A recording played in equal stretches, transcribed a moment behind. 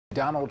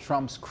Donald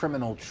Trump's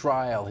criminal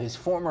trial. His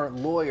former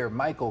lawyer,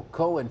 Michael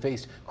Cohen,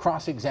 faced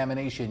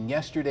cross-examination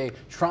yesterday.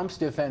 Trump's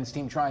defense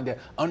team trying to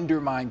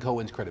undermine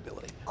Cohen's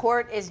credibility.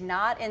 Court is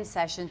not in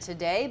session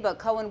today, but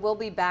Cohen will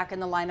be back in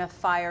the line of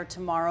fire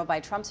tomorrow by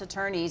Trump's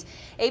attorneys.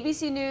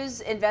 ABC News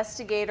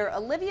investigator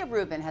Olivia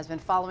Rubin has been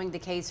following the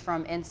case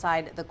from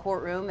inside the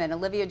courtroom, and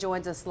Olivia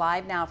joins us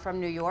live now from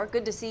New York.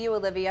 Good to see you,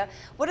 Olivia.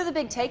 What are the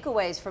big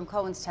takeaways from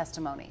Cohen's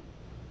testimony?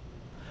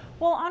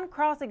 Well, on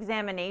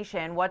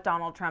cross-examination, what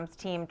Donald Trump's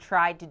team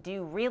tried to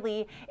do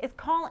really is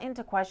call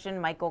into question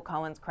Michael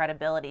Cohen's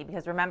credibility.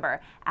 Because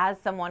remember, as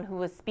someone who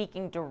was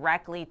speaking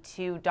directly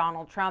to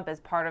Donald Trump as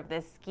part of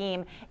this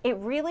scheme, it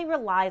really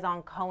relies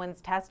on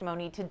Cohen's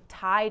testimony to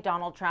tie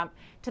Donald Trump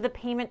to the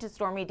payment to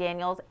Stormy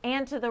Daniels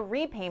and to the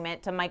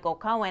repayment to Michael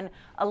Cohen,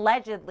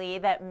 allegedly,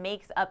 that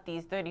makes up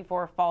these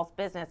 34 false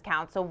business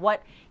counts. So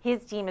what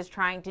his team is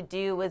trying to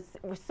do is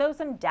sow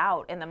some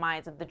doubt in the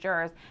minds of the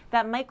jurors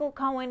that Michael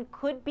Cohen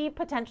could be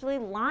potentially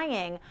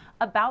lying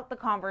about the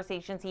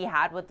conversations he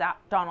had with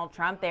Donald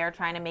Trump. They are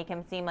trying to make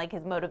him seem like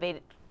his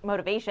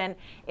motivation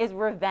is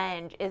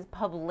revenge, is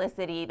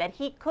publicity, that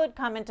he could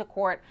come into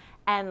court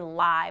and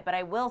lie. But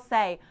I will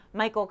say,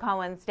 Michael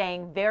Cohen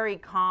staying very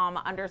calm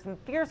under some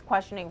fierce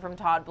questioning from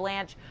Todd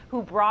Blanche,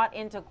 who brought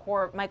into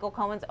court Michael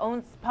Cohen's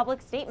own public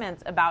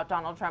statements about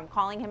Donald Trump,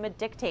 calling him a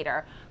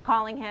dictator,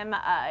 calling him,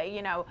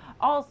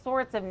 all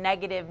sorts of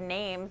negative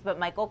names. But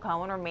Michael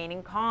Cohen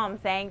remaining calm,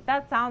 saying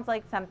that sounds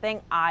like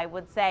something I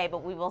would say.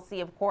 But we will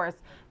see, of course,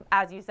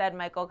 as you said,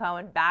 Michael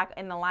Cohen back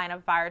in the line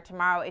of fire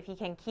tomorrow if he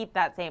can keep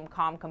that same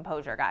calm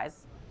composure,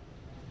 guys.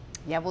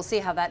 Yeah, we'll see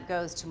how that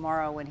goes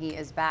tomorrow when he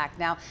is back.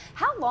 Now,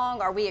 how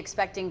long are we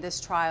expecting this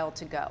trial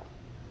to go?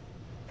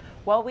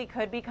 Well, we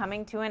could be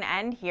coming to an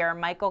end here.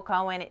 Michael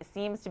Cohen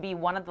seems to be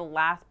one of the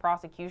last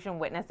prosecution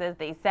witnesses.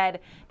 They said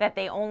that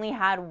they only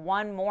had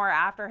one more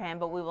after him,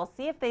 but we will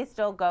see if they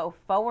still go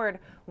forward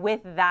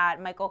with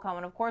that. Michael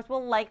Cohen, of course,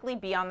 will likely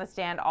be on the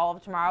stand all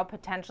of tomorrow,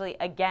 potentially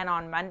again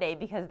on Monday,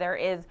 because there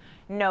is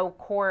no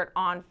court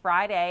on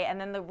Friday. And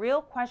then the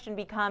real question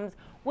becomes,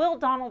 will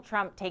Donald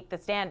Trump take the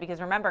stand? Because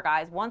remember,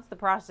 guys, once the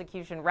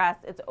prosecution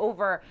rests, it's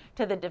over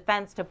to the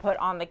defense to put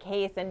on the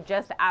case. And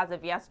just as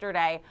of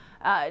yesterday,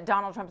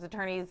 Donald Trump's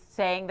attorneys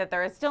saying that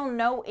there is still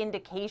no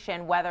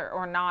indication whether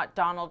or not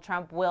Donald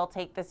Trump will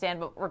take the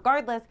stand. But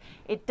regardless,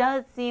 it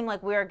does seem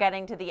like we are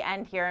getting to the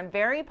end here, and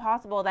very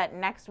possible that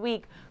next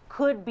week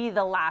could be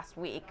the last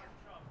week.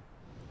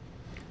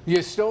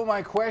 You stole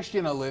my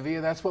question, Olivia.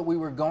 That's what we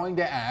were going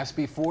to ask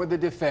before the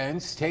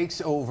defense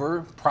takes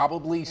over,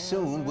 probably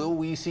soon. Will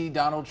we see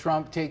Donald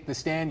Trump take the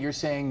stand? You're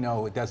saying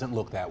no, it doesn't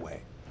look that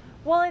way.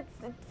 Well, it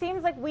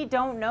seems like we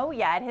don't know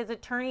yet. His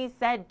attorney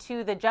said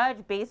to the judge,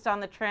 based on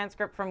the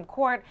transcript from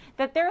court,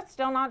 that they're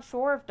still not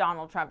sure if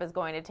Donald Trump is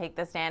going to take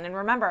the stand. And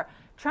remember,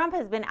 Trump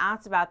has been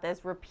asked about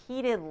this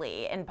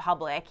repeatedly in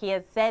public. He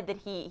has said that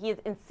he has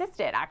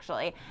insisted,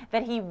 actually,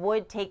 that he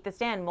would take the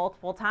stand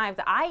multiple times.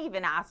 I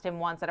even asked him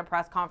once at a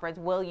press conference,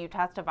 will you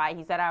testify?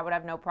 He said I would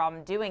have no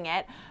problem doing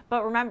it.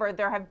 But remember,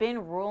 there have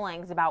been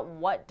rulings about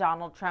what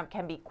Donald Trump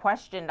can be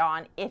questioned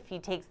on if he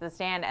takes the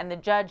stand. And the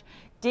judge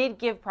did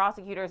give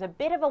prosecutors a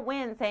bit of a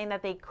win, saying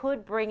that they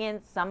could bring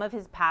in some of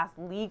his past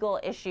legal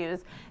issues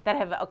that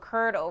have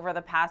occurred over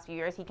the past few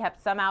years. He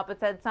kept some out, but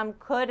said some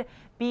could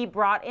be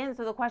brought in.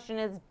 So the question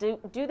is,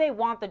 do they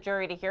want the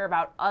jury to hear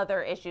about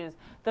other issues,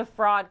 the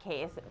fraud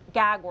case,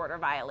 gag order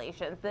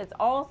violations? That's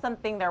all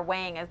something they're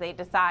weighing as they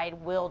decide,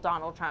 will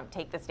Donald Trump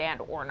take the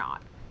stand or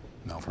not?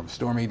 No, from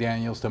Stormy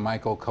Daniels to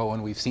Michael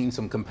Cohen, we've seen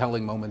some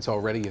compelling moments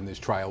already in this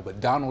trial, but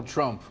Donald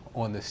Trump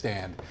on the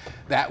stand,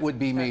 that would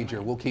be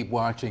major. We'll keep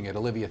watching it.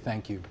 Olivia,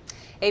 thank you.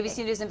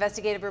 ABC News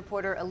investigative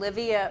reporter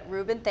Olivia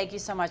Rubin, thank you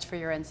so much for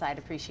your insight.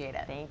 Appreciate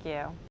it. Thank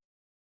you.